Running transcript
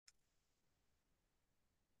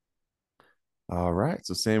All right.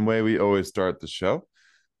 So same way we always start the show.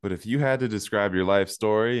 But if you had to describe your life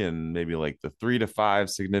story and maybe like the 3 to 5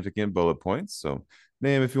 significant bullet points. So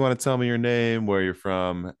name if you want to tell me your name, where you're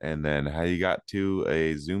from, and then how you got to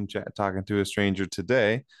a Zoom chat talking to a stranger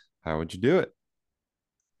today. How would you do it?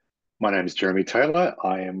 My name is Jeremy Taylor.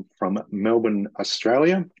 I am from Melbourne,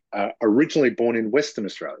 Australia. Originally born in Western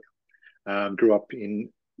Australia. Grew up in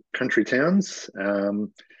country towns.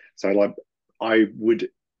 So I would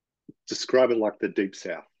describe it like the deep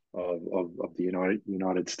south of the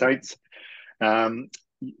United States. Um,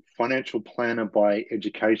 Financial planner by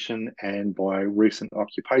education and by recent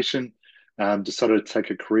occupation. Decided to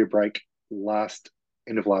take a career break last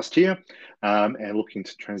end of last year, and looking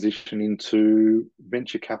to transition into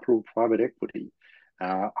venture capital private equity.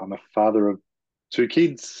 I'm a father of two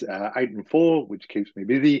kids, 8 and 4, which keeps me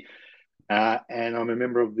busy. And I'm a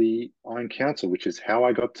member of the Iron Council, which is how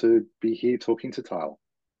I got to be here talking to Tyler.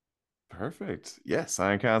 Perfect. Yes,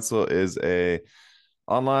 Iron Council is a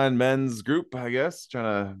online men's group, I guess, trying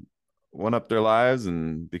to one up their lives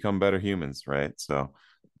and become better humans, right? So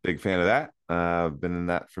big fan of that. I've been in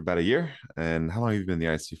that for about a year. And how long have you been in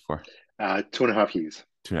the IC for? 2.5 years.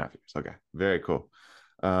 2.5 years. Okay. Very cool.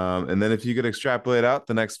 And then if you could extrapolate out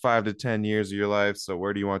the next 5 to 10 years of your life, so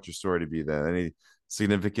where do you want your story to be then? Any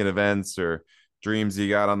significant events or dreams you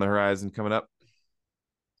got on the horizon coming up?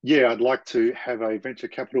 Yeah, I'd like to have a venture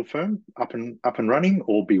capital firm up and running,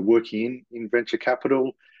 or be working in venture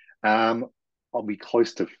capital. Um, I'll be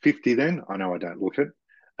close to 50 then. I know I don't look it,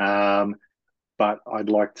 um, but I'd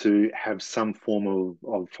like to have some form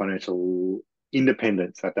of financial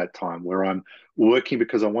independence at that time, where I'm working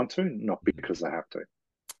because I want to, not because I have to.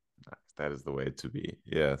 That is the way to be.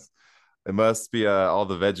 Yes. It must be all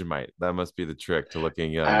the Vegemite. That must be the trick to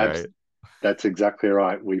looking young, Abs- right? that's exactly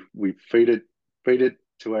right. We feed it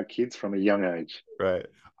to our kids from a young age. Right.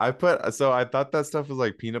 I thought that stuff was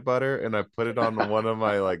like peanut butter and I put it on one of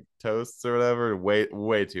my like toasts or whatever.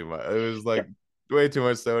 Way too much. It was like Yep. way too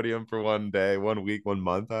much sodium for one day, 1 week, 1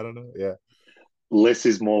 month. I don't know. Yeah. Less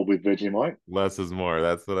is more with Vegemite. Less is more.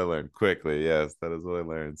 That's what I learned quickly. Yes, that is what I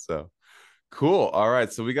learned. So cool. All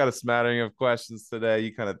right. So we got a smattering of questions today.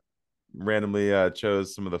 You kind of randomly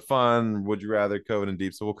chose some of the fun, would you rather, COVID and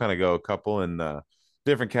deep. So we'll kind of go a couple in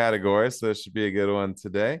different categories. So this should be a good one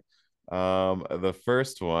today. The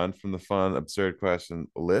first one from the fun, absurd question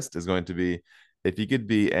list is going to be if you could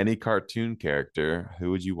be any cartoon character,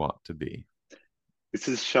 who would you want to be? This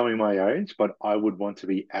is showing my age, but I would want to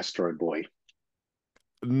be Astro Boy.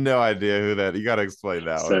 No idea who that. You got to explain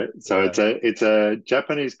that one. So Yeah. it's a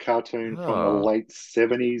Japanese cartoon from the Oh, late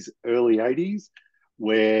 70s, early 80s,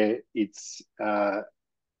 where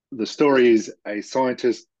the story is a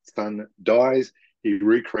scientist's son dies. He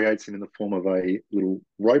recreates him in the form of a little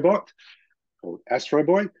robot called Astro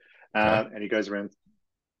Boy, okay. and he goes around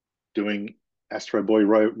doing Astro Boy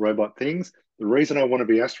robot things. The reason I want to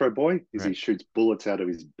be Astro Boy is Right. he shoots bullets out of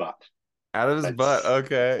his butt. Out of his butt. That's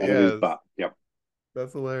Okay. out of his Yes. butt. Yep.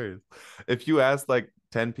 That's hilarious. If you ask like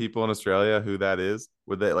 10 people in Australia who that is,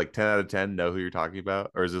 would they like 10 out of 10 know who you're talking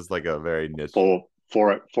about? Or is this like a very niche, Four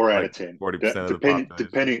out like of 10, 40% of the depending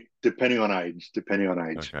population? depending on age. Depending on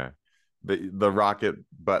age. Okay. The rocket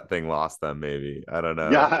butt thing lost them, maybe. I don't know.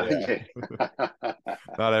 Yeah, Yeah. yeah.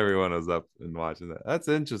 Not everyone was up and watching that. That's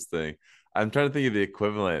interesting. I'm trying to think of the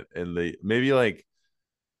equivalent in the maybe like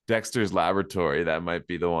Dexter's Laboratory. That might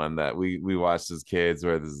be the one that we watched as kids,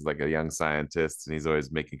 where this is like a young scientist and he's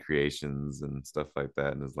always making creations and stuff like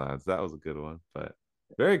that in his labs. That was a good one, but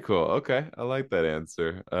very cool. Okay, I like that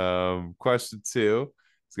answer. Question two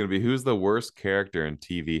is going to be who's the worst character in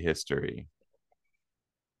TV history?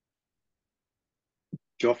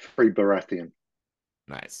 Joffrey Baratheon.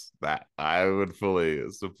 Nice. That I would fully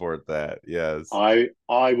support that. Yes. I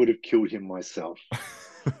would have killed him myself.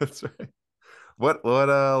 That's right. What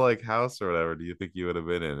like house or whatever do you think you would have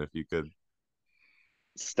been in if you could?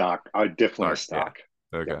 Stark. I definitely a Stark,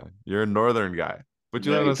 yeah. Stark. Okay. Yep. You're a northern guy, but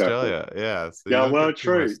you Yeah, live in exactly. Australia. Yeah, so you Yeah, don't well, get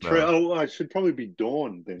too much true, true. snow. Oh, I should probably be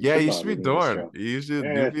Dawn then, Yeah, shouldn't you I, should be living in Dorn. Australia? You should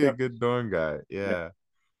Yeah, do be a yep, good Dorn guy. yep. Yeah,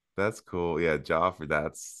 that's cool. Yeah, Joffrey,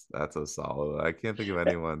 that's a solid one. I can't think of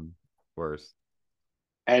anyone worse.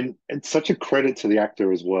 And it's such a credit to the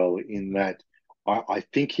actor as well, in that I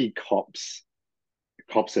think he cops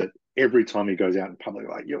it every time he goes out in public.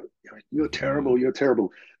 Like you're Mhm. terrible, you're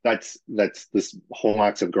terrible. That's this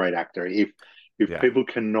hallmarks of great actor. If Yeah, people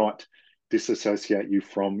cannot disassociate you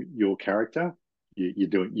from your character, you're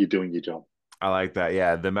doing your job. I like that.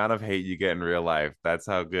 Yeah, the amount of hate you get in real life, that's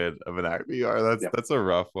how good of an actor you are. That's Yep, that's a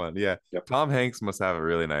rough one. Yeah. yep. Tom Hanks must have it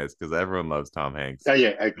really nice because everyone loves Tom Hanks. Yeah,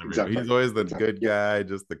 He's exactly, always the exactly. good Yep, guy,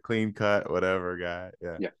 just the clean cut, whatever guy.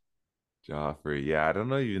 Yeah. yep. Joffrey. Yeah, I don't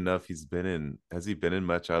know even know if he's been in. Has he been in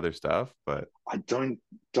much other stuff? But I don't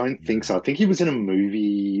think yeah. so. I think he was in a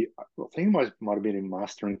movie. I think he might have been in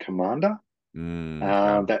Master and Commander,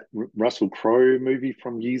 Okay. that Russell Crowe movie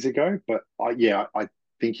from years ago. But yeah, I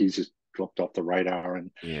think he's just dropped off the radar,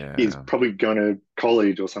 and he's Yeah. probably going to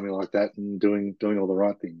college or something like that and doing all the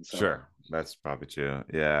right things. So Sure. That's probably true.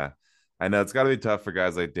 Yeah. I know it's got to be tough for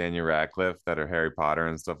guys like Daniel Radcliffe that are Harry Potter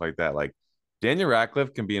and stuff like that. Like Daniel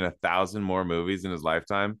Radcliffe can be in 1,000 more movies in his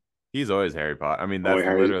lifetime. He's always Harry Potter. I mean, oh, that's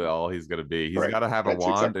Harry, literally all he's going to be. He's got correct. to have a That's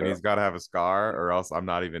wand and exactly right. he's got to have a scar, Yeah, or else I'm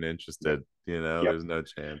not even yeah, interested. yep. There's no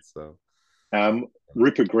chance. So,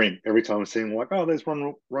 Rupert Grint. Every time I see him, I'm like, oh, there's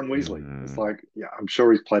Ron Weasley. It's mhm, like, yeah, I'm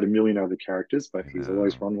sure he's played a million other characters, but I he's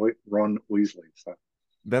always know. Ron Weasley. So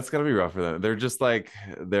That's gotta be rough for them. They're just like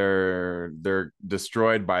they're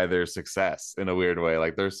destroyed by their success in a weird way.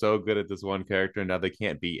 Like they're so good at this one character, now they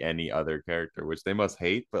can't be any other character, which they must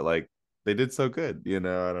hate, but like they did so good, I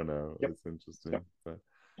don't know. yep, It's yep. interesting.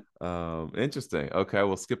 But interesting. Okay,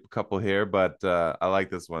 we'll skip a couple here, but I like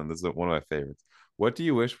this one. This is one of my favorites. What do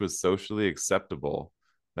you wish was socially acceptable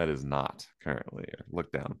that is not currently or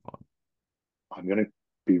looked down upon? I'm going to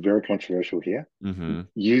be very controversial here. Mm-hmm.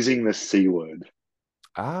 Using the C word,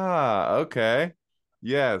 Ah, okay.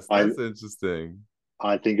 Yes, I that's interesting.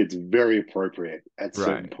 I think it's very appropriate at Right. At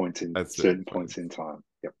certain certain points points. in time.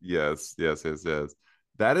 Yep, Yes, yes, yes, yes.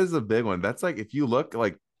 That is a big one. That's like if you look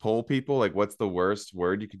like poll people, like what's the worst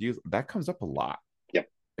word you could use? That comes up a lot. yep,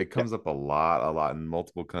 It yep. comes up a lot in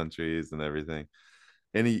multiple countries and everything.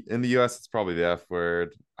 In the US, it's probably the F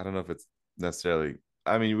word. I don't know if it's necessarily.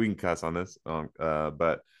 I mean, we can cuss on this,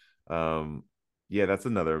 but um, yeah, that's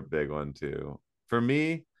another big one too. For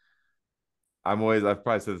me, I've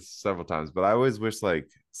probably said this several times, but I always wish like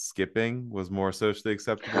skipping was more socially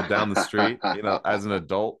acceptable down the street. As an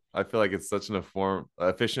adult, I feel like it's such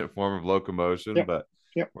efficient form of locomotion, Yep, but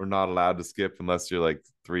yep. we're not allowed to skip unless you're like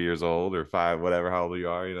 3 years old or five, whatever, how old you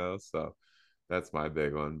are. So that's my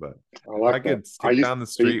big one. But I if I like that. could skip down the I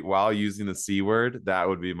street while using the C word, that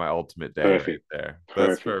would be my ultimate day right perfect, there.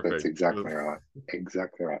 That's perfect. That's perfect. exactly right.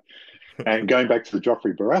 Exactly right. And going back to the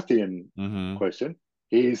Joffrey Baratheon Mm-hmm. question,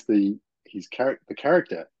 he's the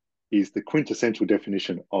character is the quintessential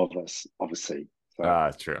definition of a C. So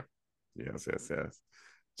Ah, true. Yes, yes, yes.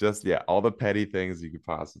 Just yeah, all the petty things you could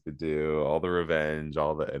possibly do, all the revenge,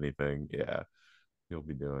 all the anything. Yeah, he'll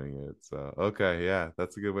be doing it. So okay, yeah,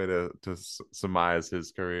 that's a good way to surmise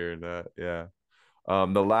his career in that. Yeah.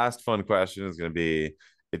 The last fun question is going to be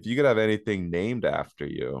if you could have anything named after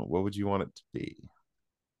you, what would you want it to be?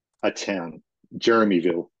 a town,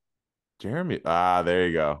 Jeremyville. Jeremy. Ah, there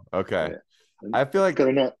you go. Okay. Yeah, and I feel it's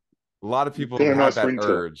like a lot of it's people got have a had nice that ring to it.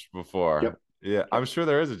 urge before. Yep, Yeah, I'm yep. sure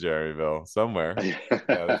there is a Jerryville somewhere. Yeah,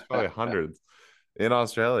 there's probably hundreds in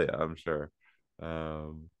Australia, I'm sure.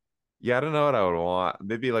 Um, yeah, I don't know what I would want.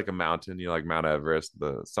 Maybe like a mountain, like Mount Everest,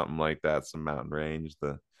 the something like that, some mountain range,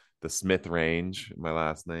 the Smith Range, my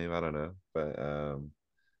last name. I don't know, but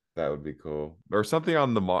that would be cool. Or something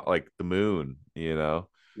on like the moon. Yeah,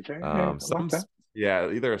 I like Some that. yeah,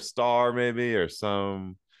 either a star maybe or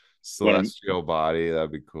some One of celestial body.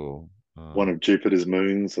 That'd be cool. one of Jupiter's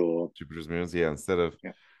moons, or Jupiter's moons, yeah, instead of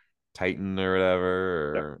yeah, Titan or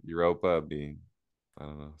whatever yep, or Europa, it'd be I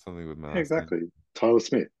don't know, something with my yeah, last name. exactly. Tyler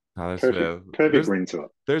Smith, Tyler perfect, Smith. perfect ring to it.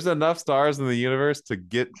 There's enough stars in the universe to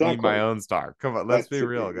get me my Exactly. own star. Come on, let's be That's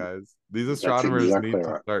real, guys. These that's astronomers exactly need to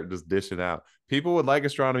right. start just dishing out. People would like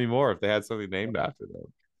astronomy more if they had something named after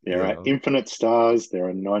them. There are infinite stars. There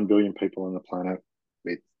are 9 billion people on the planet.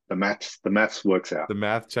 The maths works out. The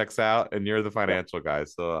math checks out, and you're the Yep, financial guy,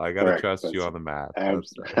 so I got to correct. trust you That's on the math.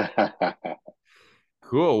 abs. That's right.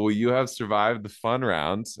 Cool. Well, you have survived the fun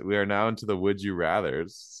rounds. We are now into the would you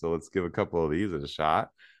rather's. So let's give a couple of these a shot.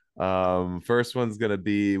 First one's gonna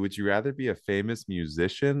be: would you rather be a famous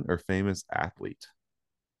musician or famous athlete?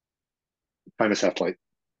 Famous athlete.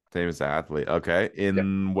 Famous athlete. Okay. Yep.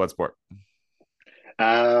 In what sport?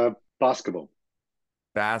 Basketball.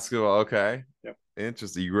 Basketball. Okay. Yep.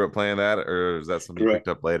 Interesting. You grew up playing that, or is that something you Grew up picked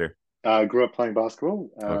up later? grew up playing basketball,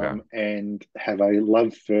 Okay. and have a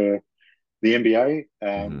love for the NBA,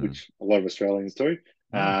 Hmm. which a lot of Australians do.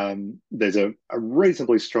 There's a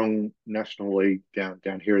reasonably strong national league down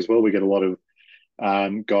here as well. We get a lot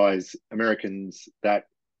of guys, Americans that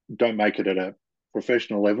don't make it at a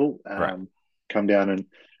professional level, Right. come down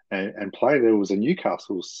and play. There was the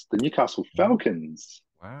Newcastle Falcons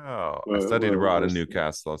Wow. I were studied were, abroad were in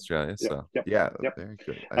Newcastle, Australia. yep, So yep, yeah, yep. very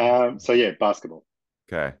good. I didn't. So yeah, basketball.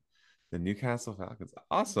 Okay. The Newcastle Falcons.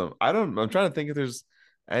 Awesome. I'm trying to think if there's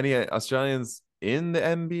any Australians in the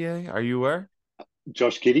NBA. Are you aware?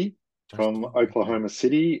 Josh Giddey. Josh from King. Okay. Oklahoma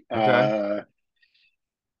City. Okay.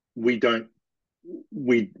 We don't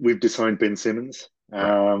we've disowned Ben Simmons. Right.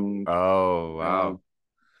 Oh, Uh, wow.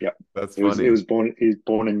 yeah, That's it funny. was born he was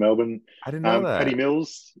born in Melbourne. I didn't know Paddy that.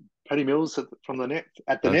 Mills, Paddy Mills from the net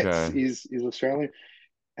at the Nets Okay. is Australian.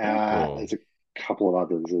 Very cool. There's a couple of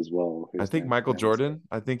others as well I whose think Michael name escapes. Jordan.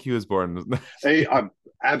 I think he was born Hey, I'm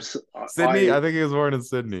abs Sydney. I think he was born in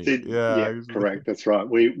Sydney. Sid, Yeah, yeah, actually. correct. That's right.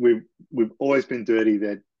 We've always been dirty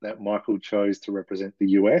that Michael chose to represent the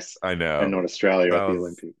US I and know. not Australia at the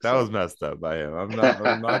Olympics. That So was messed up by him. I'm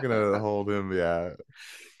not gonna hold him. Yeah.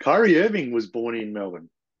 Kyrie Irving was born in Melbourne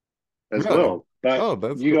as Really? well, but Oh,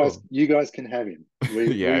 that's cool. you guys can have him.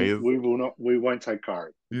 Yeah, We won't take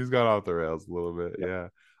Kyrie. he's gone off the rails a little bit. Yeah.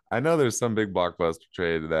 I know there's some big blockbuster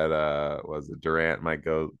trade that was it Durant might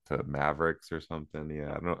go to Mavericks or something.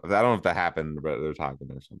 Yeah. I don't know if that happened, but they're talking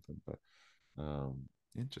or something. But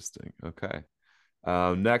interesting. Okay.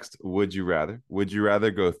 Next, would you rather? Would you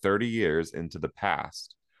rather go 30 years into the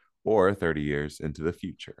past or 30 years into the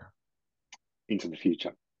future? Into the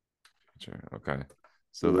future. Future. Okay.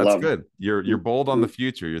 So that's Love, good. You're bold on the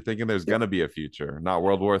future. You're thinking there's yep, gonna be a future, not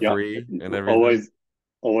World War yep. Three and everything. Always,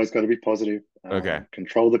 always got to be positive. Okay.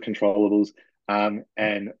 Control the controllables.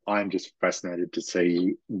 And I'm just fascinated to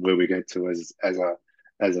see where we get to as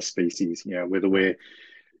a species. You know, Right.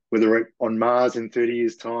 whether we're on Mars in 30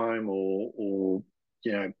 years' time, or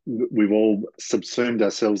you know, we've all subsumed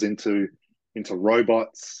ourselves into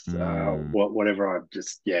robots. Mm, Whatever.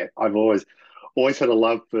 I've always had a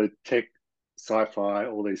love for tech, sci-fi,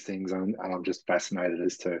 all these things, and I'm just fascinated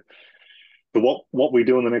as to what we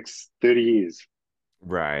do in the next 30 years.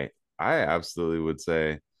 right. I absolutely would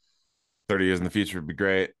say 30 years in the future would be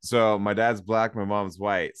great. So my dad's black, my mom's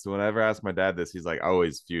white. So whenever I ask my dad this, he's like,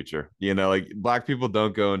 always future. Like black people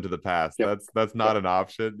don't go into the past. Yep. That's not Yep. an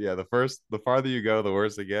option. Yeah, the farther you go, the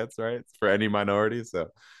worse it gets, right? It's for any minority. So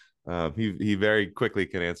he very quickly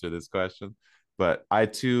can answer this question. But I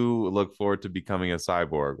too look forward to becoming a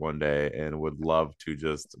cyborg one day and would love to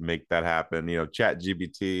just make that happen. Chat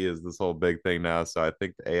GBT is this whole big thing now. So I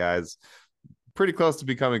think the AI is pretty close to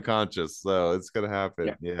becoming conscious. So it's gonna happen.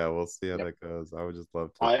 Yep. Yeah, we'll see how Yep. that goes. I would just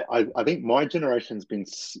love to. I think my generation's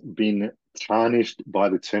been tarnished by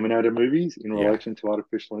the Terminator movies in Yeah, relation to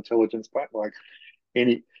artificial intelligence. But like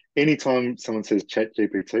any anytime someone says Chat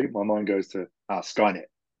GPT, my mind goes to Skynet.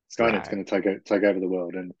 Skynet's right, going to take over the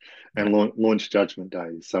world and right. launch Judgment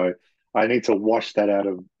Day. So I need to wash that out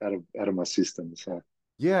of my system. So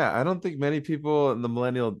Yeah, I don't think many people in the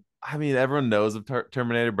millennial. I mean, everyone knows of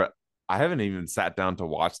Terminator, but I haven't even sat down to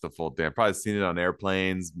watch the full thing. I've probably seen it on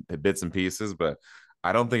airplanes, bits and pieces, but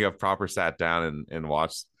I don't think I've proper sat down and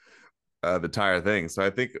watched the entire thing. So I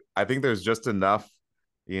think there's just enough,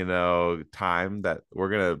 time that we're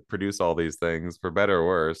gonna produce all these things for better or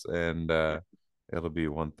worse, and yeah. it'll be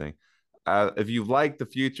one thing. If you like the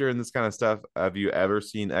future and this kind of stuff, have you ever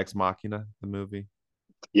seen Ex Machina, the movie?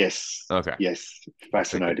 Yes, Okay, yes, I figured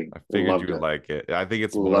fascinating. I figured you Loved would it. like it. I think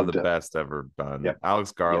it's one of the Loved it. best ever done. Yep.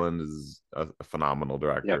 Alex Yep. Garland is a phenomenal Yep.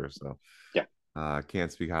 director, so Yep. I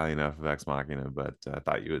can't speak highly enough of Ex Machina, but I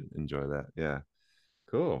thought you would enjoy that. Yeah,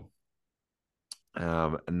 cool.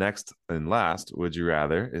 Next and last, would you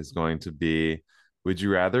rather is going to be: would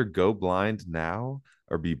you rather go blind now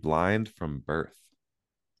or be blind from birth?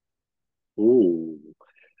 Ooh,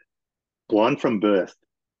 blind from birth.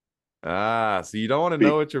 So you don't want to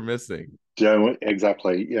know Big. what you're missing.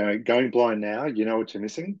 Exactly. You know, going blind now, you know what you're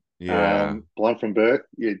missing. Yeah, Blind from birth,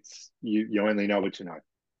 it's you only know what you know.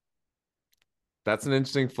 that's an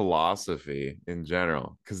interesting philosophy in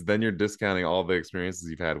general, because then you're discounting all the experiences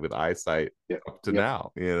you've had with eyesight Yep. up to Yep.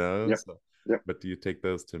 now. Yep. So, Yep. but do you take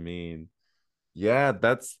those to mean, yeah,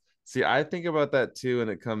 that's, see, I think about that too when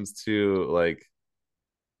it comes to like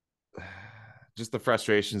just the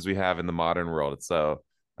frustrations we have in the modern world. So,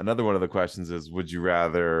 another one of the questions is, would you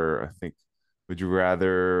rather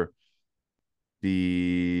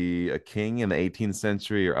be a king in the 18th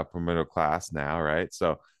century or upper middle class now, right?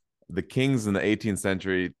 So the kings in the 18th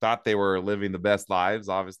century thought they were living the best lives.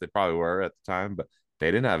 Obviously, they probably were at the time, but they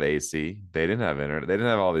didn't have AC, they didn't have internet, they didn't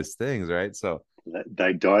have all these things, right? So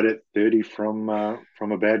They died at 30 from a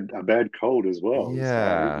bad cold as well. So,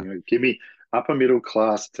 yeah, give me upper middle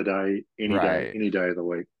class today, right, any day of the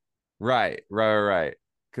week. right.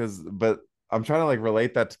 But I'm trying to like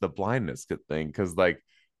relate that to the blindness good thing, because like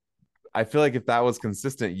I feel like if that was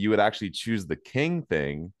consistent, you would actually choose the king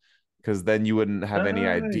thing, because then you wouldn't have any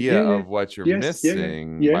idea Yeah, yeah. of what you're Yes, yeah, yeah.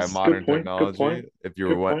 missing by Yes, good modern point. Good technology. point. If you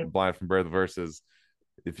Good were point. blind from birth versus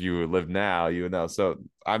if you live now, you would know. So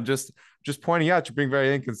I'm just just pointing out you're being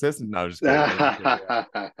very inconsistent. No, I'm just kidding. I'm just kidding. Yeah,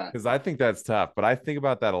 Yeah, because I think that's tough. But I think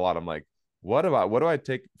about that a lot. I'm like, what do I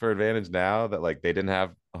take for advantage now that like they didn't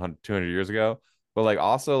have 100, 200 years ago? But like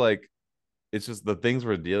also like it's just the things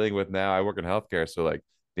we're dealing with now. I work in healthcare, so like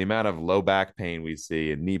the amount of low back pain we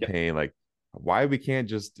see and knee pain, like why we can't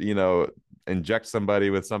just inject somebody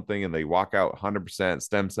with something and they walk out 100%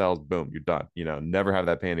 stem cells, boom, you're done. Never have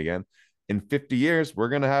that pain again. In 50 years, we're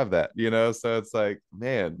gonna have that. So it's like,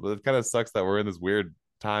 man, it kind of sucks that we're in this weird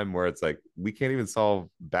time where it's like we can't even solve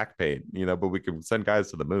back pain, but we can send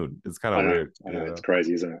guys to the moon. It's kind of weird, I know, it's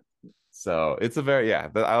crazy, isn't it? so it's a very yeah.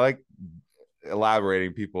 But I like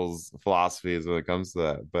elaborating people's philosophies when it comes to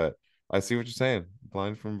that. But I see what you're saying.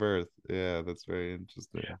 Blind from birth. Yeah, that's very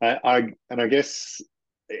interesting. And I guess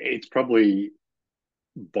it's probably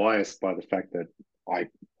biased by the fact that I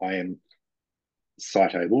I am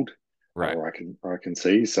sight abled, Right. or I can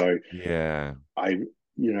see. So Yeah. I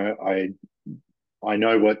you know I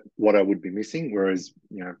know what I would be missing. Whereas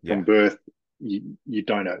Yeah. from birth you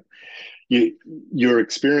don't know. Your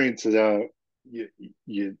experiences are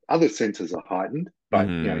your other senses are heightened, but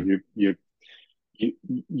Mm-hmm. you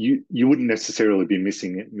you wouldn't necessarily be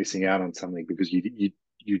missing out on something because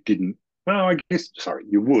you didn't. Well, I guess sorry,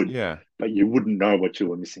 you would, Yeah. but you wouldn't know what you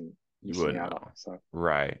were You missing wouldn't out on. know. So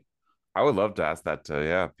Right. I would love to ask that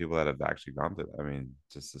to people that have actually gone through that. I mean,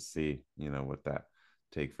 just to see, what that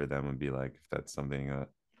take for them would be like if that's something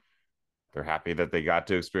they're happy that they got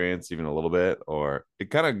to experience even a little bit, or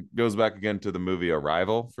it kind of goes back again to the movie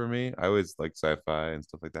Arrival for me. I always like sci-fi and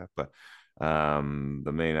stuff like that, but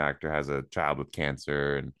the main actor has a child with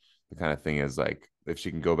cancer, and the kind of thing is like if she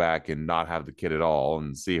can go back and not have the kid at all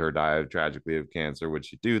and see her die tragically of cancer, would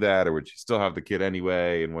she do that, or would she still have the kid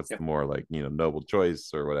anyway, and what's yeah, the more like noble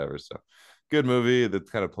choice or whatever. So good movie that's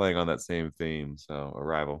kind of playing on that same theme. So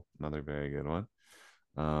Arrival, another very good one.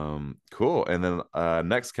 Cool. And then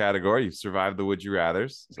next category, you survived the would you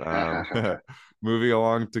rather's. Moving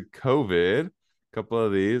along to COVID, a couple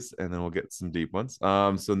of these, and then we'll get some deep ones.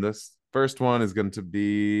 So this first one is going to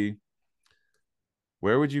be,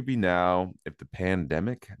 where would you be now if the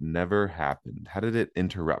pandemic never happened? How did it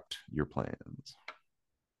interrupt your plans?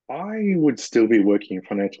 I would still be working in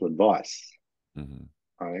financial advice. Mm-hmm.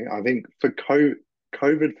 I think for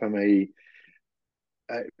COVID for me,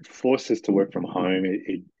 it forced us to work from home.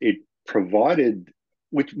 It provided,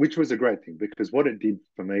 which was a great thing, because what it did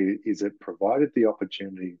for me is it provided the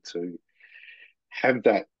opportunity to have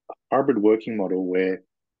that hybrid working model where,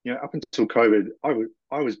 up until COVID,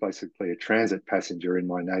 I was basically a transit passenger in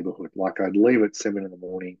my neighborhood. Like I'd leave at 7 in the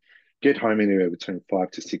morning, get home anywhere between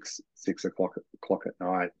 5 to 6 o'clock at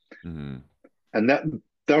night, Mm-hmm. and that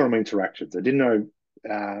they were my interactions. I didn't know.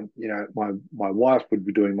 My wife would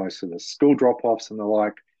be doing most of the school drop offs and the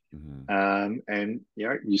like, Mm-hmm. and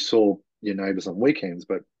you saw your neighbours on weekends,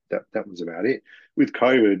 but that was about it. With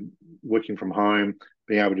COVID, working from home,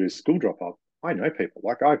 being able to do school drop off, I know people.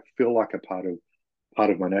 Like I feel like a part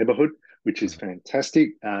of my neighbourhood, which is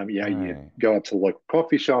fantastic. You Right. go up to the local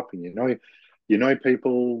coffee shop and you know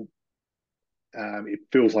people. It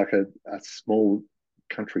feels like a small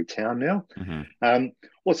country town now. Mm-hmm. Um,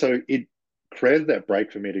 Also, it created that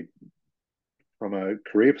break for me to, from a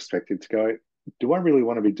career perspective, to go, do I really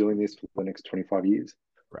want to be doing this for the next 25 years?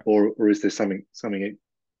 Right. Or is there something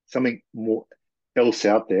more else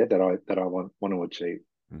out there that I want to achieve?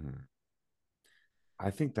 Mm-hmm. I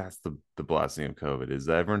think that's the blessing of COVID is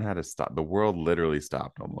that everyone had to stop. The world literally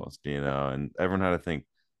stopped almost, and everyone had to think,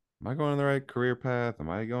 am I going in the right career path? Am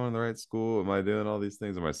I going to the right school? Am I doing all these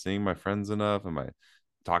things? Am I seeing my friends enough? Am I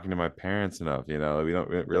talking to my parents enough? We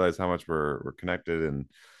don't Yep. realize how much we're connected. And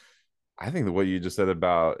I think that what you just said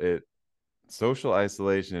about it, social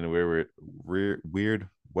isolation in a weird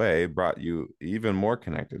way brought you even more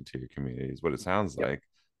connected to your community, is what it sounds Yep. like.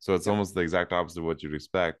 So it's Yep. almost the exact opposite of what you'd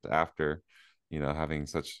expect after, having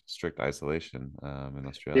such strict isolation in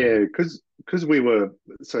Australia. Yeah, because we were,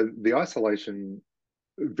 so the isolation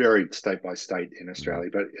varied state by state in Mm-hmm. Australia,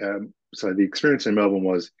 but so the experience in Melbourne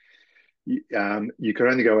was, you could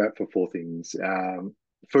only go out for four things: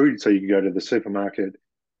 food, so you could go to the supermarket;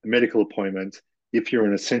 a medical appointment. If you're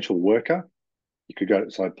an essential worker, you could go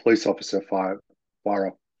to, so police officer, fire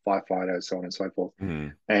firefighter, so on and so forth, Mm-hmm.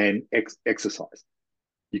 and exercise.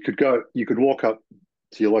 You could walk up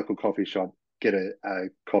to your local coffee shop, get a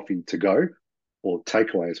coffee to go, or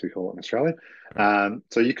takeaway as we call it in Australia. Right.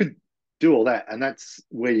 So you could do all that, and that's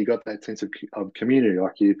where you got that sense of community.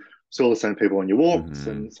 Like you saw the same people on your walks Mm-hmm.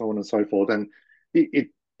 and so on and so forth. And it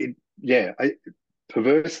yeah,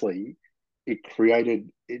 perversely,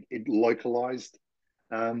 it localized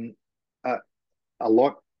um, a, a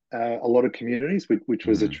lot. a lot of communities, which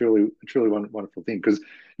was a Mm, truly wonderful thing. Because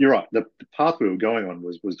you're right, the path we were going on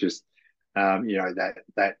was just,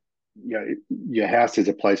 that your house is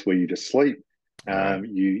a place where you just sleep. right.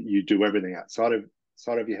 You do everything outside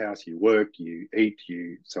of your house. You work, you eat,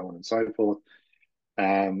 you so on and so forth.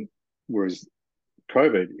 Whereas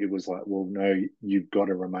COVID, it was like, well, no, you've got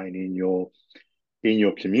to remain in your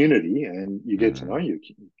community, and you Mm, you get to know your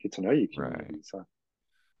right. community. So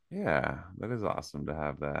Yeah, that is awesome to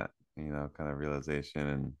have that, kind of realization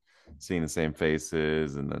and seeing the same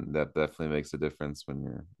faces. And then that definitely makes a difference when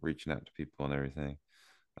you're reaching out to people and everything.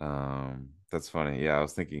 That's funny. Yeah, I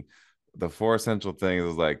was thinking the four essential things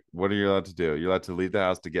is like, what are you allowed to do? You're allowed to leave the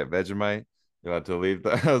house to get Vegemite. You're allowed to leave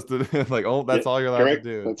the house to like, oh, yeah, that's all you're allowed to correct.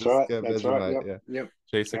 do. That's Just right. get That's right. Vegemite. Yep. Yeah. Yep.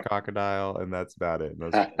 Chase a Yep. crocodile, and that's about it. And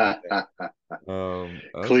that's your only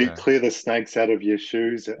thing. Okay. Clear the snakes out of your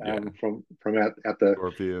shoes Yeah. from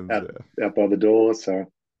Scorpions. out Yeah. out by the door.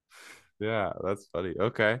 So Yeah, that's funny.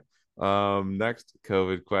 Okay. Next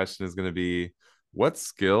COVID question is going to be, what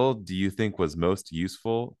skill do you think was most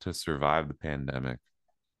useful to survive the pandemic?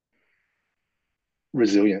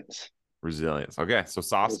 resilience, Resilience. Okay, so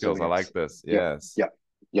soft skills. I like resilience. this. Yep. Yes. Yep.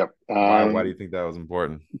 Yep. Why do you think that was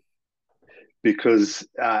important? Because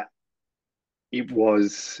it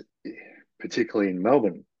was particularly in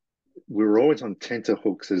Melbourne, we were always on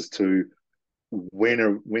tenterhooks as to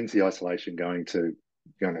when's the isolation going to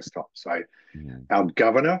stop. So Mhm. our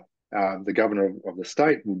governor, the governor of the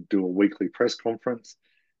state, will do a weekly press conference,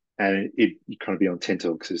 and it you kind of be on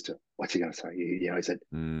tenterhooks as to what's he going to say.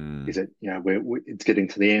 Mm, Is it it's getting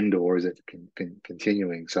to the end, or is it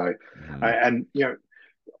continuing? So, mhm. and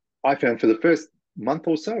I found for the first month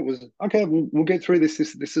or so it was okay. We'll get through this.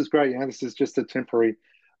 This is great. This is just a temporary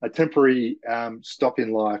stop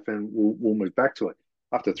in life, and we'll move back to it.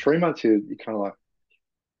 After 3 months, you kind of like,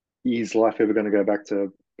 is life ever going to go back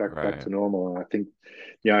Right. to normal? And I think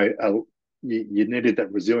you needed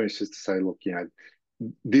that resilience just to say, look,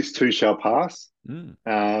 this too shall pass. Mm,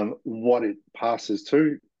 What it passes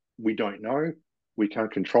to, we don't know. We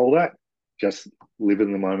can't control that. Just live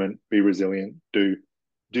in the moment, be resilient, do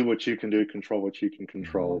what you can do, control what you can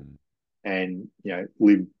control, mhm. and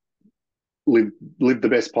live the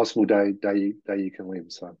best possible day you can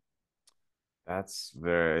live. So That's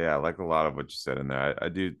very, yeah, I like a lot of what you said in there. I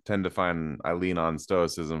do tend to find I lean on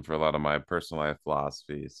stoicism for a lot of my personal life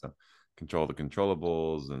philosophy. So control the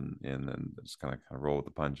controllables and then just kind of roll with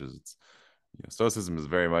the punches. It's stoicism is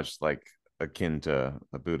very much like akin to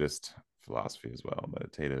a Buddhist philosophy as well,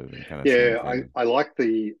 meditative and kind of same yeah, thing. I like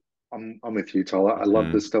the I'm with you, Tyler. I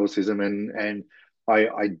love the Mhm. stoicism, and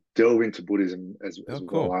I delve into Buddhism Oh, as well.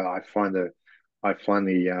 cool. I find the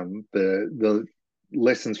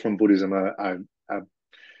lessons from Buddhism are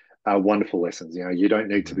wonderful lessons. You don't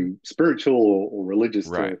need to Mhm. be spiritual or religious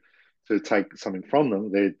Right. to take something from them.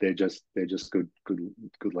 They're just good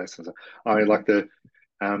lessons. I mean, Okay. like the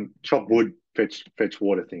chop wood, fetch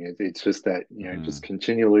water thing. It's just that just Mhm.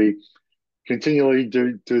 continually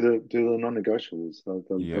do the non-negotiables, the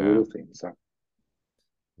Yeah. little things. So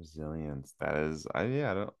Resilience. That is,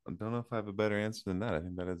 yeah, I don't know if I have a better answer than that. I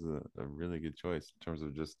think that is a really good choice in terms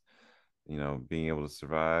of just, being able to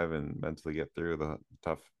survive and mentally get through the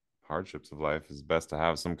tough hardships of life is best to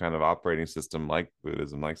have some kind of operating system like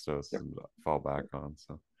Buddhism, like yep, Stoicism to fall back yep. on.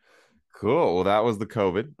 So cool. Well, that was the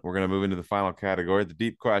COVID. We're gonna move into the final category, the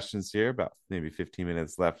deep questions here. About maybe 15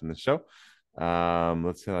 minutes left in the show.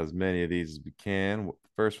 Let's hit as many of these as we can. The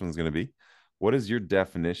first one's gonna be, what is your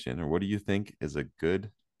definition, or what do you think is a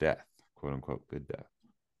good death, quote unquote, good death?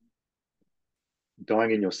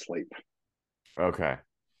 Dying in your sleep Okay.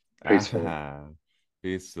 peacefully. Ah,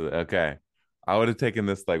 peacefully. Okay. I would have taken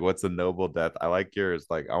this like, what's a noble death? I like yours.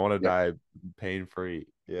 Like, I want to Yep, die pain free.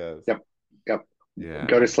 Yes. yep, yep. Go Yeah.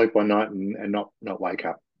 to sleep one night and not wake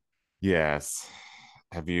up. Yes.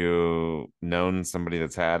 Have you known somebody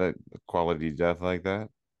that's had a quality death like that?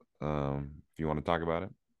 If you want to talk about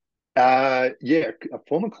it. Yeah, a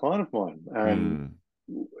former client of mine.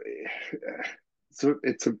 Hmm. So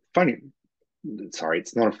it's a funny. Sorry,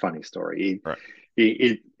 it's not a funny story. Right.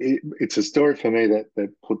 It's a story for me that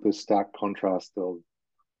put the stark contrast of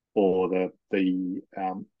or the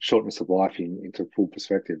shortness of life into full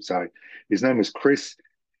perspective. So his name was Chris.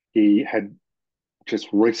 He had just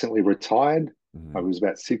recently retired. I Hmm. was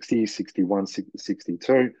about 60, 61,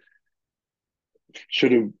 62.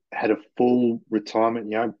 Should have had a full retirement.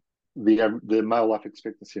 The male life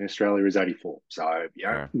expectancy in Australia is 84. So,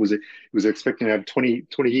 Fair. was expecting to have 20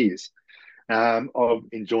 years of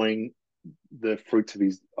enjoying the fruits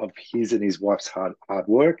of his and his wife's hard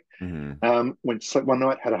work. Hmm. Went to sleep one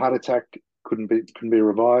night, had a heart attack, couldn't be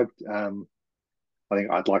revived. I think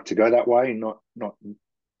I'd like to go that way, not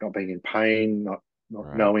being in pain, not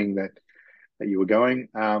Right. knowing that you were going.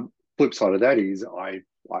 Flip side of that is I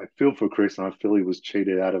feel for Chris, and I feel he was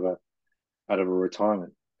cheated out of a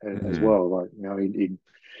retirement as Hmm. well. Like,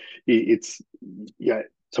 it's, yeah,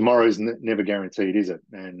 tomorrow's never guaranteed, is it?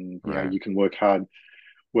 And Right. you can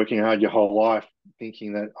working hard your whole life,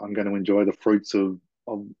 thinking that I'm going to enjoy the fruits of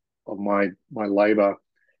my labor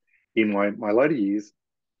in my later years.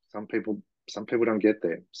 Some people some people don't get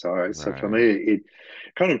there. So for Right. me, it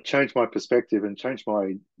kind of changed my perspective and changed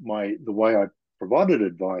my the way I provided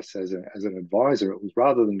advice as an advisor. It was,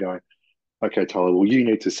 rather than going, okay, Tyler, well, you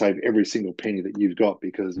need to save every single penny that you've got,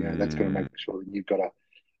 because that's going to Mm, make sure that you've got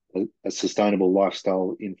a sustainable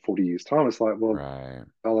lifestyle in 40 years time. It's like, well, right.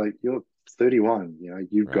 Tyler, you're 31,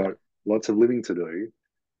 you've Right. got lots of living to do.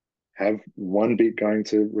 Have one bit going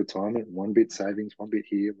to retirement, one bit savings, one bit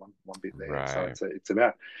here, one bit there. So Right. it's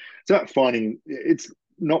about finding, it's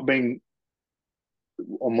not being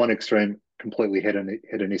on one extreme completely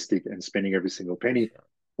hedonistic and spending every single For penny sure.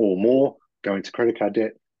 or more, going to credit card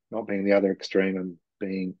debt, not being the other extreme and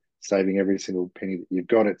being saving every single penny that you've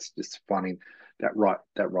got. It's just finding that right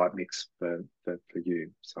mix for you.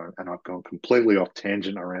 So, and I've gone completely off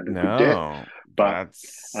tangent around a good debt, No, but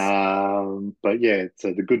that's yeah,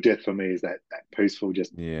 so the good debt for me is that peaceful,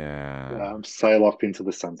 just yeah. sail off into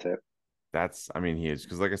the sunset. That's I mean huge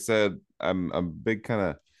because like I said, I'm a big kind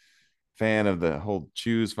of fan of the whole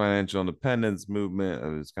choose financial independence movement.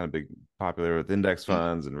 It was kind of big popular with index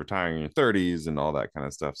funds and retiring in your 30s and all that kind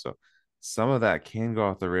of stuff. So some of that can go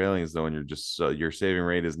off the railings though, when you're just your saving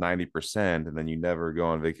rate is 90% and then you never go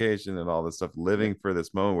on vacation and all this stuff, Yep, living for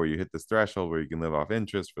this moment where you hit this threshold where you can live off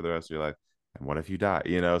interest for the rest of your life. And what if you die?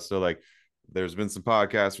 So like there's been some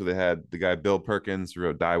podcasts where they had the guy Bill Perkins who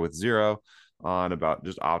wrote Die with Zero on about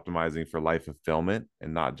just optimizing for life fulfillment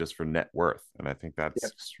and not just for net worth. And I think that's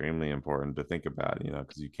yep. extremely important to think about,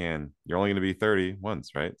 because you're only going to be 30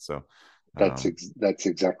 once, right? So, um, That's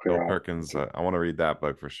exactly Bill right. Perkins, I want to read that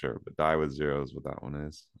book for sure, but Die with Zero is what that one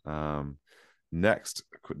is. Next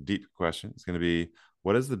deep question is going to be,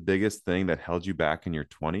 what is the biggest thing that held you back in your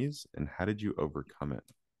 20s and how did you overcome it?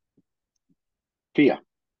 Fear,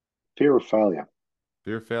 fear of failure,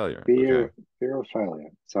 Fear of failure. Okay. fear, fear of failure.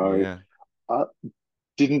 So Yeah. I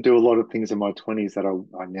didn't do a lot of things in my 20s that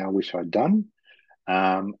I now wish I'd done.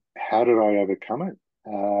 How did I overcome it?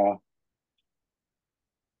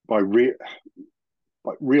 By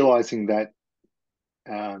realizing that,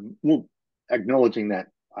 well, acknowledging that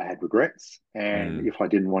I had regrets, and Mm, if I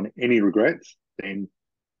didn't want any regrets, then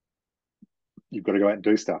you've got to go out and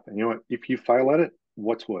do stuff. And you know what? If you fail at it,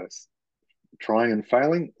 what's worse, trying and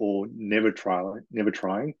failing, or never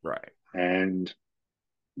trying, right. and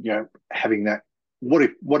having that. What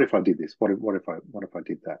if I did this? What if I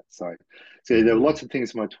did that? So there were Mm, lots of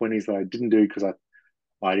things in my 20s that I didn't do because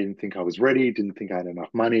I didn't think I was ready, didn't think I had enough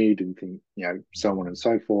money, didn't think, so on and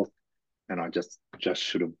so forth, and I just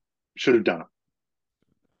should have done it.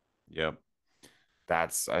 yep.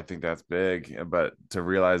 I think that's big, but to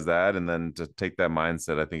realize that and then to take that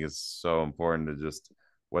mindset, I think is so important. To just,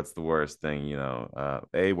 what's the worst thing,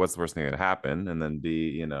 A, what's the worst thing that happened, and then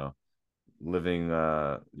B, living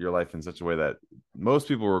your life in such a way that most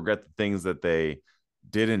people regret the things that they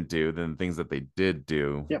didn't do than the things that they did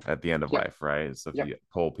do Yep, at the end of yep, life, right? So if yep. you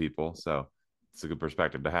poll people, so it's a good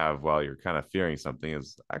perspective to have while you're kind of fearing something,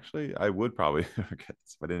 is actually I would probably regret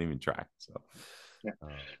this if I didn't even try. So Yeah.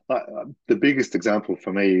 uh, The biggest example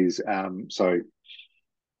for me is,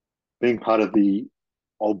 being part of the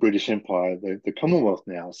old British Empire, the Commonwealth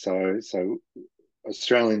now. So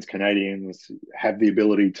Australians, Canadians have the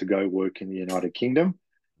ability to go work in the United Kingdom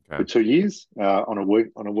for okay. 2 years, on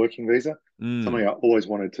a working visa. Something Mm, I always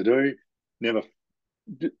wanted to do. Never,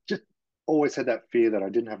 just always had that fear that I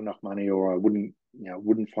didn't have enough money, or I wouldn't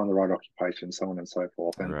find the right occupation, so on and so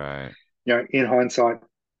forth. And right. in hindsight,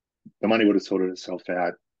 the money would have sorted itself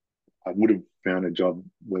out. I would have found a job,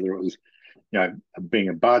 whether it was being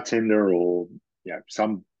a bartender, or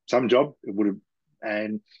some job. It would have.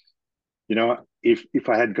 And if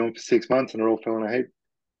I had gone for 6 months and it all fell in a heap,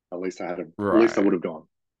 at least I Right. would have gone.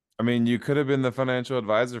 I mean, you could have been the financial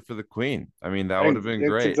advisor for the queen. I mean, that would have been It's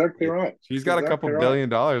great. exactly right. She's It's got a couple exactly right. $1 billion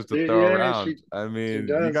to throw Yeah, around. she I she mean, you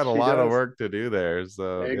does. got a She lot of does. work to do there.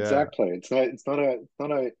 So, yeah, Exactly. It's not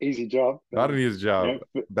a easy job. not an easy job.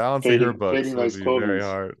 Balancing her books Feeding would those be very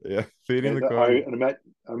corgis. hard. Yeah, feeding Yeah, the corgi.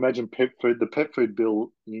 I imagine the pet food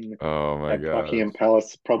bill in Oh my at gosh. Buckingham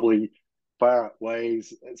Palace probably far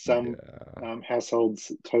outweighs some Yeah.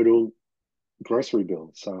 households' total grocery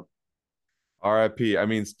bill. So RIP. I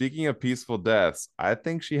mean, speaking of peaceful deaths, I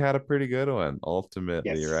think she had a pretty good one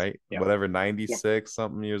ultimately, Yes. right? Yep. Whatever, Yep. 96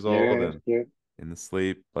 something years old Yeah. and Yeah. in the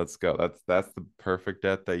sleep. Let's go. That's the perfect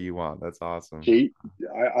death that you want. That's awesome. She,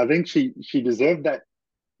 I think she deserved that.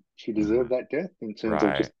 She deserved Mm, that death in terms of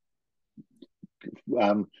right. just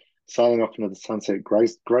um, sailing off into the sunset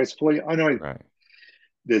gracefully. I know Right.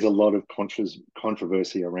 there's a lot of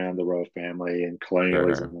controversy around the royal family and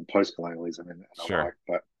colonialism Sure. and post-colonialism and the like, Sure.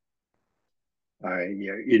 but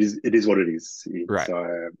yeah, it is what it is. It's Right.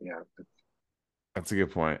 yeah, That's a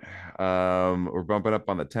good point. We're bumping up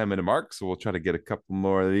on the 10-minute mark, so we'll try to get a couple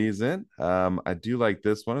more of these in. I do like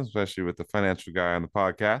this one, especially with the financial guy on the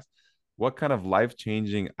podcast. What kind of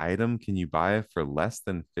life-changing item can you buy for less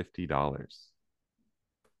than $50?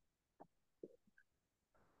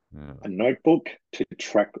 Yeah, a notebook to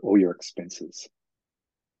track all your expenses.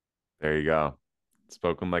 there you go.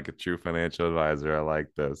 Spoken like a true financial advisor. I like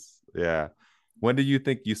this. Yeah. When did you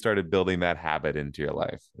think you started building that habit into your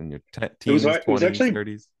life? In your teens, It was 20s, actually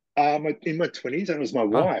 30s? in my 20s, and it was my Oh,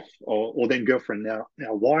 wife, or then girlfriend, now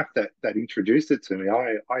wife, that introduced it to me.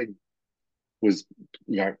 I was,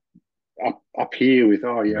 you know, up here with,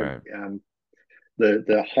 right.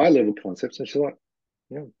 the high level concepts, and she's like,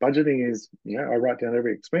 budgeting is, I write down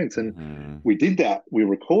every expense, and Hmm. we did that. We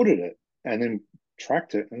recorded it and then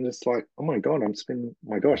tracked it, and it's like, oh my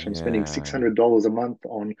gosh, I'm spending six Yeah. hundred dollars a month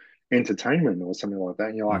on entertainment or something like that.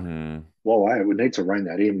 And you're like, Hmm. well, I would need to rein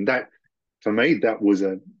that in. That for me, that was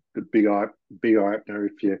the big eye opener.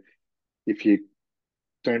 If you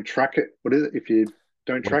don't track it, what is it? If you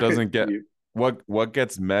don't What track it, doesn't get you what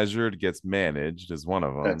gets measured gets managed is one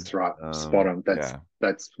of them. that's right, spot on. That's Yeah.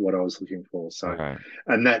 that's what I was looking for. So, Right.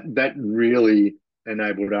 and that really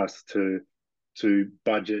enabled us to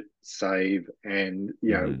budget, save, and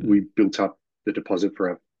we Hmm. built up the deposit for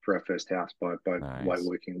our first house by Nice.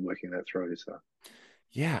 working that through. So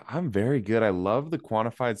Yeah, I'm very good. I love the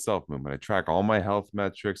quantified self movement. I track all my health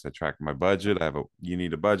metrics. I track my budget. I have a You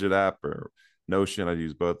Need a Budget app or Notion. I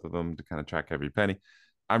use both of them to kind of track every penny.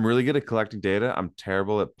 I'm really good at collecting data. I'm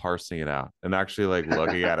terrible at parsing it out and actually like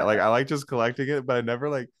looking at it. Like I like just collecting it, but I never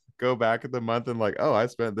like go back at the month and like, oh, I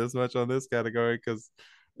spent this much on this category because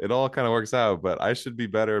it all kind of works out. But I should be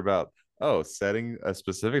better about setting a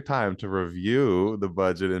specific time to review the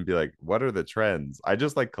budget and be like, what are the trends? I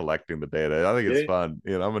just like collecting the data. I think it's yeah, fun.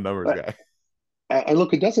 I'm a numbers but guy. and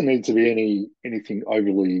look, it doesn't need to be anything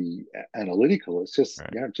overly analytical. It's just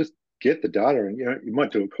Right. just get the data, and you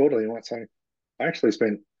might do it quarterly. You might say, I actually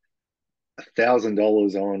spent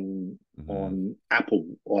 $1,000 Hmm. on Apple,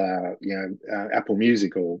 Apple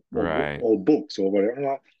Music Right. or books or whatever. I'm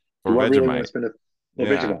like, Or do I really want to Vegemite. spend or Yeah.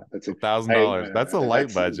 Vegemite? That's A it. thousand Hey, dollars. That's a light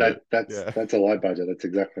that's budget. Yeah. that's a light budget. That's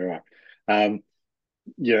exactly right. Um,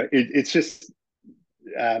 it's just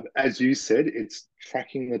as you said, it's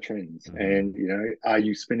tracking the trends, Hmm. and are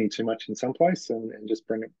you spending too much in some place, and just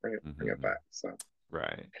bring it Hmm. back. So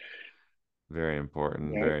Right. Very you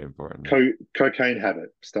important. know, Very important. cocaine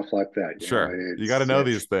habit, stuff like that. Sure. You got to It's know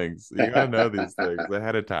these things. You got to know these things yeah.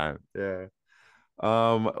 ahead of time. Yeah.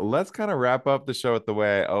 Let's kind of wrap up the show with the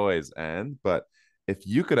way I always end. But if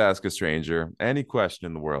you could ask a stranger any question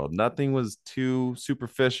in the world, nothing was too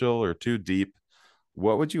superficial or too deep,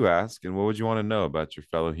 what would you ask and what would you want to know about your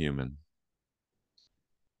fellow human?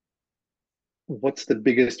 What's the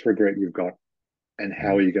biggest regret you've got, and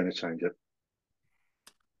how are Hmm. you going to change it?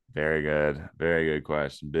 Very good. Very good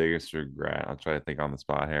question. Biggest regret. I'll try to think on the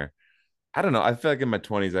spot here. I don't know. I feel like in my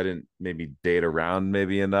 20s, I didn't maybe date around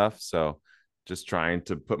maybe enough. So just trying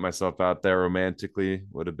to put myself out there romantically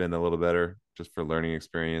would have been a little better just for learning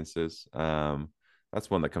experiences. That's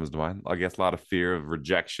one that comes to mind. I guess a lot of fear of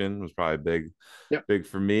rejection was probably Yep. big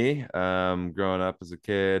for me. Growing up as a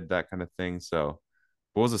kid, that kind of thing. So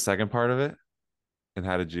what was the second part of it? And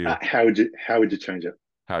How would you change it? how would you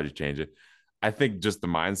change it? I think just the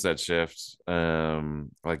mindset shift,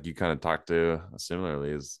 like you kind of talked to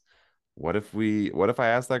similarly, is what if I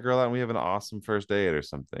ask that girl out and we have an awesome first date or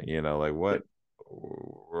something? Like what Yep.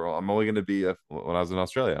 I'm only going to be when I was in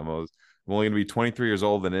Australia, I'm only going to be 23 years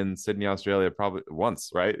old and in Sydney, Australia, probably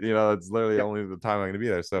once, right? It's literally Yep. only the time I'm going to be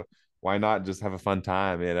there. So why not just have a fun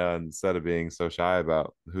time, instead of being so shy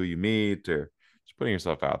about who you meet or just putting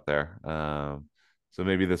yourself out there. So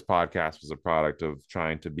maybe this podcast was a product of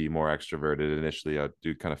trying to be more extroverted. Initially, I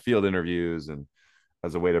do kind of field interviews and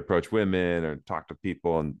as a way to approach women or talk to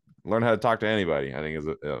people and learn how to talk to anybody. I think is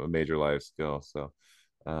a major life skill. So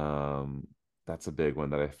um, that's a big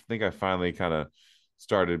one that I think I finally kind of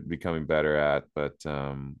started becoming better at. But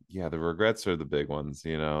yeah, the regrets are the big ones,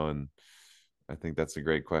 and I think that's a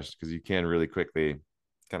great question because you can really quickly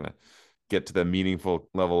kind of get to the meaningful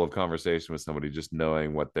level of conversation with somebody just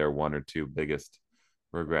knowing what their one or two biggest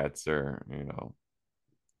regrets or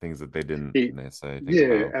things that they didn't It, necessarily think yeah,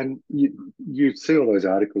 about. and you see all those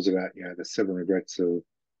articles about the seven regrets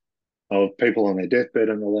of people on their deathbed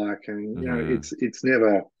and the like, and Mm-hmm. it's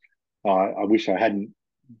never. I wish I hadn't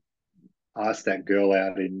asked that girl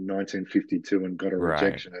out in 1952 and got a Right.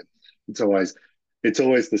 rejection. It's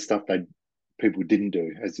always the stuff that people didn't do,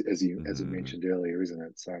 as you Mm-hmm. mentioned earlier, isn't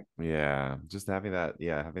it? So Yeah, just having that,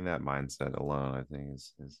 yeah, having that mindset alone, I think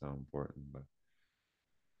is so important. But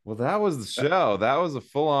well, that was the uh, show. That was a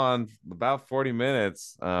full on about 40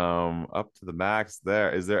 minutes, up to the max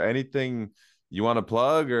there. Is there anything you want to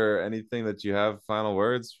plug or anything that you have final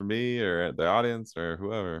words for me or the audience or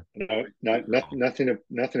whoever? no, no, nothing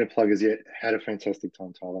to plug as yet. Had a fantastic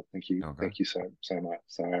time, Tyler. Okay. Thank you so much.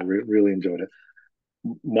 So I really enjoyed it.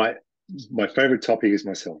 My my favorite topic is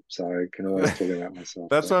myself, so I can always talk about myself.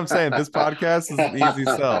 That's So. what I'm saying. This podcast is an easy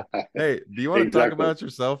sell. Hey, do you want to talk Exactly. about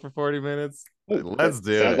yourself for 40 minutes? Oh, that Let's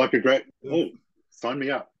do sounds it. like a great. Oh, sign me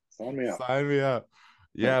up. Sign me up. Sign me up.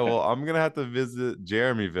 Yeah, well, I'm gonna have to visit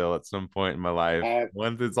Jeremyville at some point in my life. Uh,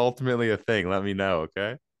 Once it's ultimately a thing, let me know,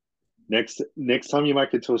 okay? next time you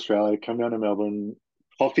make it to Australia, come down to Melbourne,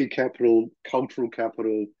 coffee capital, cultural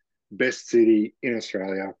capital, best city in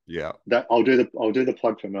Australia. Yeah. That I'll do the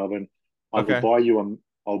plug for Melbourne. I will Okay. buy you a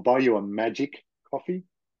I'll buy you a magic coffee.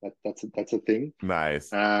 That's a thing. Nice.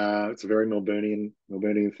 It's a very Melburnian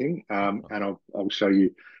thing. And I'll show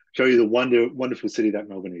you the wonderful city that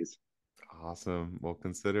Melbourne is. Awesome. We'll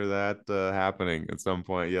consider that happening at some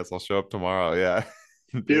point. Yes, I'll show up tomorrow. Yeah.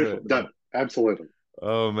 Do Beautiful, it. done. Absolutely.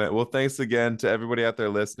 Oh man. Well, thanks again to everybody out there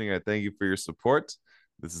listening. I thank you for your support.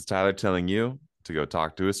 This is Tyler telling you to go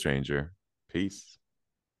talk to a stranger. Peace.